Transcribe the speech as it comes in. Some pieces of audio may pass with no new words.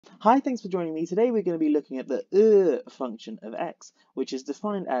Hi, thanks for joining me. Today we're going to be looking at the function of x, which is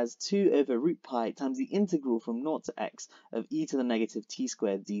defined as 2 over root pi times the integral from 0 to x of e to the negative t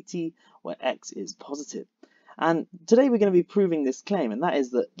squared dt, where x is positive. And today we're going to be proving this claim, and that is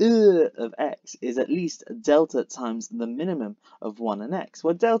that of x is at least delta times the minimum of 1 and x,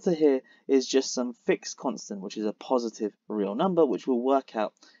 where delta here is just some fixed constant, which is a positive real number, which we'll work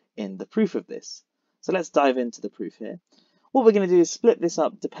out in the proof of this. So let's dive into the proof here. What we're going to do is split this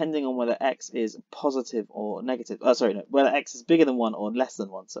up depending on whether x is positive or negative. Whether x is bigger than 1 or less than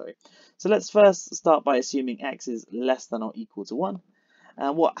 1, sorry. So let's first start by assuming x is less than or equal to 1.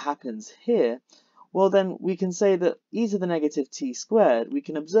 And what happens here? Well, then we can say that e to the negative t squared, we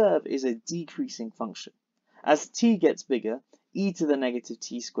can observe, is a decreasing function. As t gets bigger, e to the negative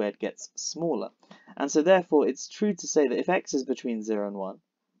t squared gets smaller. And so therefore, it's true to say that if x is between 0 and 1,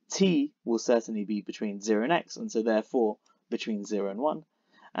 t will certainly be between 0 and x, and so therefore between 0 and 1.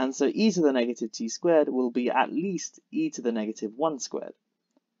 And so e to the negative t squared will be at least e to the negative 1 squared,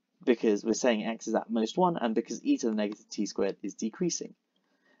 because we're saying x is at most 1, and because e to the negative t squared is decreasing.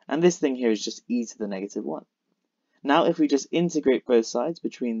 And this thing here is just e to the negative 1. Now if we just integrate both sides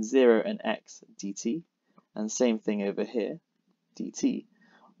between 0 and x dt, and same thing over here, dt,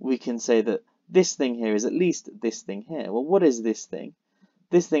 we can say that this thing here is at least this thing here. Well, what is this thing?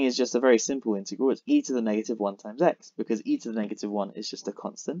 This thing is just a very simple integral. It's e to the negative 1 times x, because e to the negative 1 is just a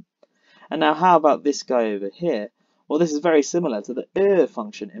constant. And now how about this guy over here? Well, this is very similar to the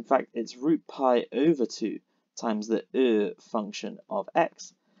function. In fact, it's root pi over 2 times the function of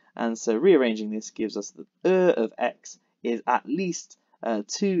x. And so rearranging this gives us that of x is at least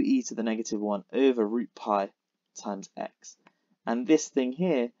 2e to the negative 1 over root pi times x. And this thing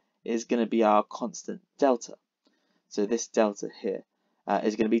here is going to be our constant delta. So this delta here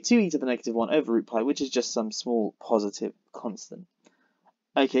is going to be 2e to the negative 1 over root pi, which is just some small positive constant.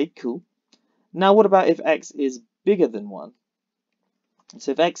 Okay, cool. Now what about if x is bigger than 1?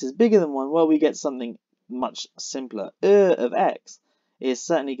 So if x is bigger than 1, well, we get something much simpler. Of x is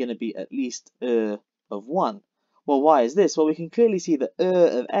certainly going to be at least of 1. Well, why is this? Well, we can clearly see that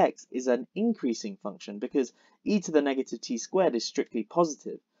of x is an increasing function because e to the negative t squared is strictly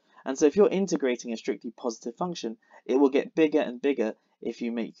positive. And so if you're integrating a strictly positive function, it will get bigger and bigger if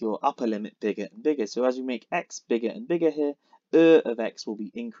you make your upper limit bigger and bigger. So as we make x bigger and bigger here, of x will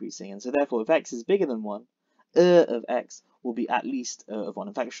be increasing. And so therefore, if x is bigger than 1, of x will be at least of 1.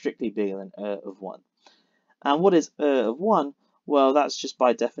 In fact, strictly bigger than of 1. And what is of 1? Well, that's just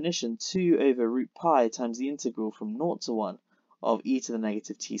by definition 2 over root pi times the integral from 0 to 1 of e to the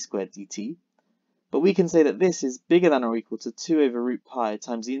negative t squared dt. But we can say that this is bigger than or equal to 2 over root pi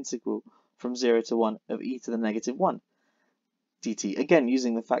times the integral from 0 to 1 of e to the negative 1 dt. Again,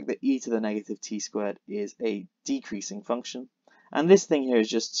 using the fact that e to the negative t squared is a decreasing function. And this thing here is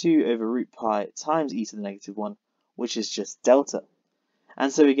just 2 over root pi times e to the negative 1, which is just delta.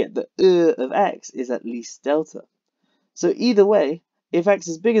 And so we get that of x is at least delta. So either way, if x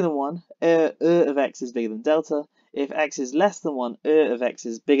is bigger than 1, of x is bigger than delta. If x is less than 1, of x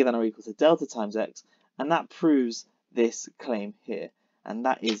is bigger than or equal to delta times x. And that proves this claim here. And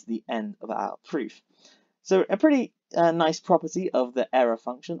that is the end of our proof. So a pretty nice property of the error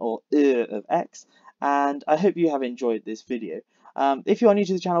function, or of x. And I hope you have enjoyed this video. If you are new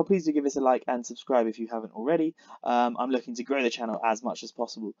to the channel, please do give us a like and subscribe if you haven't already. I'm looking to grow the channel as much as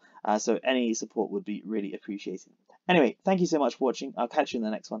possible, so any support would be really appreciated. Anyway, thank you so much for watching. I'll catch you in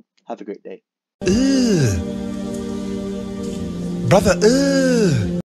the next one. Have a great day. Brother,